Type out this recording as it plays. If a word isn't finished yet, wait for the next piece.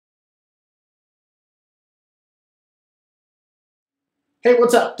Hey,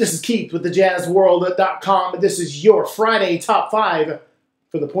 what's up? This is Keith with thejazzworld.com, and this is your Friday Top 5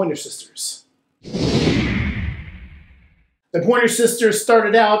 for the Pointer Sisters. The Pointer Sisters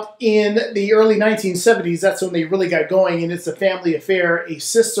started out in the early 1970s. That's when they really got going, and it's a family affair, a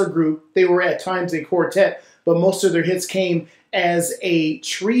sister group. They were at times a quartet, but most of their hits came as a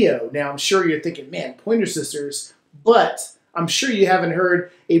trio. Now, I'm sure you're thinking, man, Pointer Sisters, but I'm sure you haven't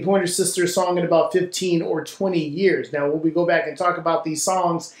heard a Pointer Sisters song in about 15 or 20 years. Now, when we go back and talk about these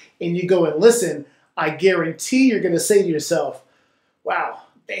songs and you go and listen, I guarantee you're going to say to yourself, wow,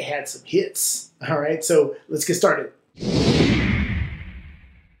 they had some hits. All right, so let's get started.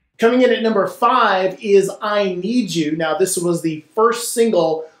 Coming in at number 5 is I Need You. Now, this was the first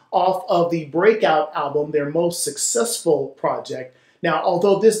single off of the Breakout album, their most successful project. Now,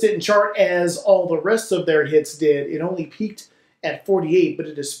 although this didn't chart as all the rest of their hits did, it only peaked at 48, but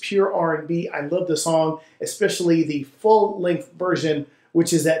it is pure R&B. I love the song, especially the full-length version,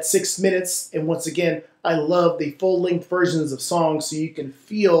 which is at 6 minutes. And once again, I love the full-length versions of songs so you can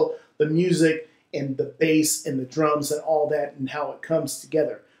feel the music and the bass and the drums and all that and how it comes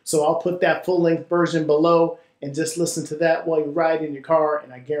together. So I'll put that full-length version below and just listen to that while you ride in your car,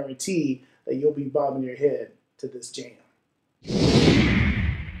 and I guarantee that you'll be bobbing your head to this jam.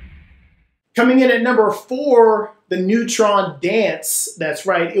 Coming in at number 4, the Neutron Dance. That's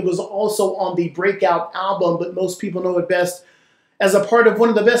right, it was also on the Breakout album, but most people know it best as a part of one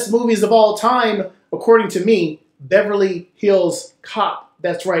of the best movies of all time, according to me, Beverly Hills Cop.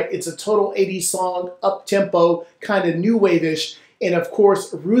 That's right, it's a total 80s song, up-tempo, kind of new wave-ish. And of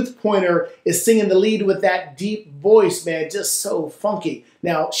course, Ruth Pointer is singing the lead with that deep voice, man, just so funky.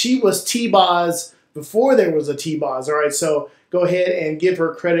 Now, she was T-Boz before there was a T-Boz, all right? So go ahead and give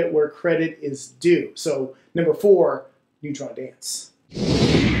her credit where credit is due. So number 4, Neutron Dance.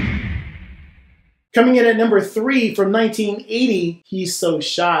 Coming in at number 3 from 1980, He's So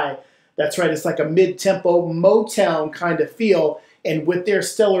Shy. That's right, it's like a mid-tempo Motown kind of feel. And with their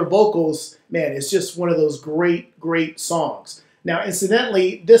stellar vocals, man, it's just one of those great, great songs. Now,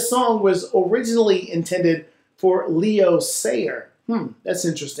 incidentally, this song was originally intended for Leo Sayer. That's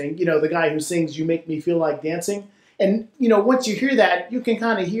interesting. You know, the guy who sings You Make Me Feel Like Dancing. And, you know, once you hear that, you can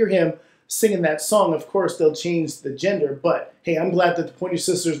kind of hear him singing that song. Of course, they'll change the gender. But, hey, I'm glad that the Pointer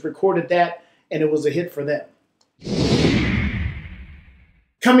Sisters recorded that, and it was a hit for them.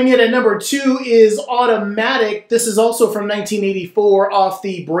 Coming in at number 2 is Automatic. This is also from 1984 off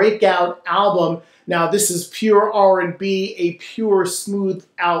the Breakout album. Now, this is pure R&B, a pure smooth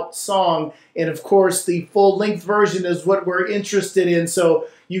out song. And of course, the full-length version is what we're interested in. So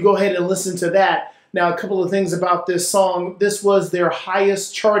you go ahead and listen to that. Now, a couple of things about this song. This was their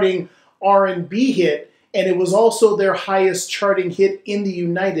highest charting R&B hit, and it was also their highest charting hit in the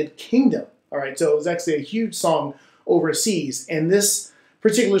United Kingdom. All right, so it was actually a huge song overseas. And this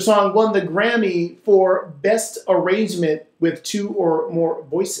particular song won the Grammy for Best Arrangement with 2 or more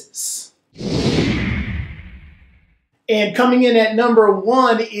voices. And coming in at number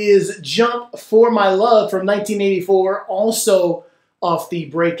 1 is Jump for My Love from 1984, also off the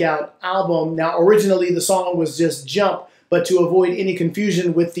Breakout album. Now, originally the song was just Jump, but to avoid any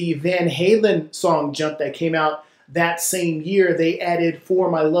confusion with the Van Halen song Jump that came out that same year, they added For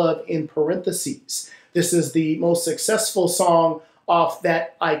My Love in parentheses. This is the most successful song off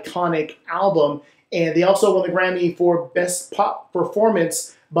that iconic album, and they also won the Grammy for Best Pop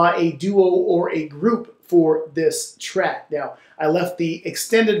Performance by a duo or a group for this track. Now, I left the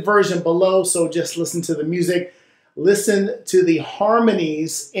extended version below, so just listen to the music, listen to the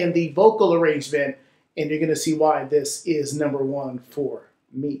harmonies and the vocal arrangement, and you're going to see why this is number 1 for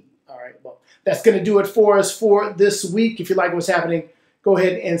me. All right, well, that's going to do it for us for this week. If you like what's happening, go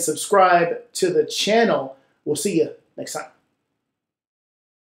ahead and subscribe to the channel. We'll see you next time.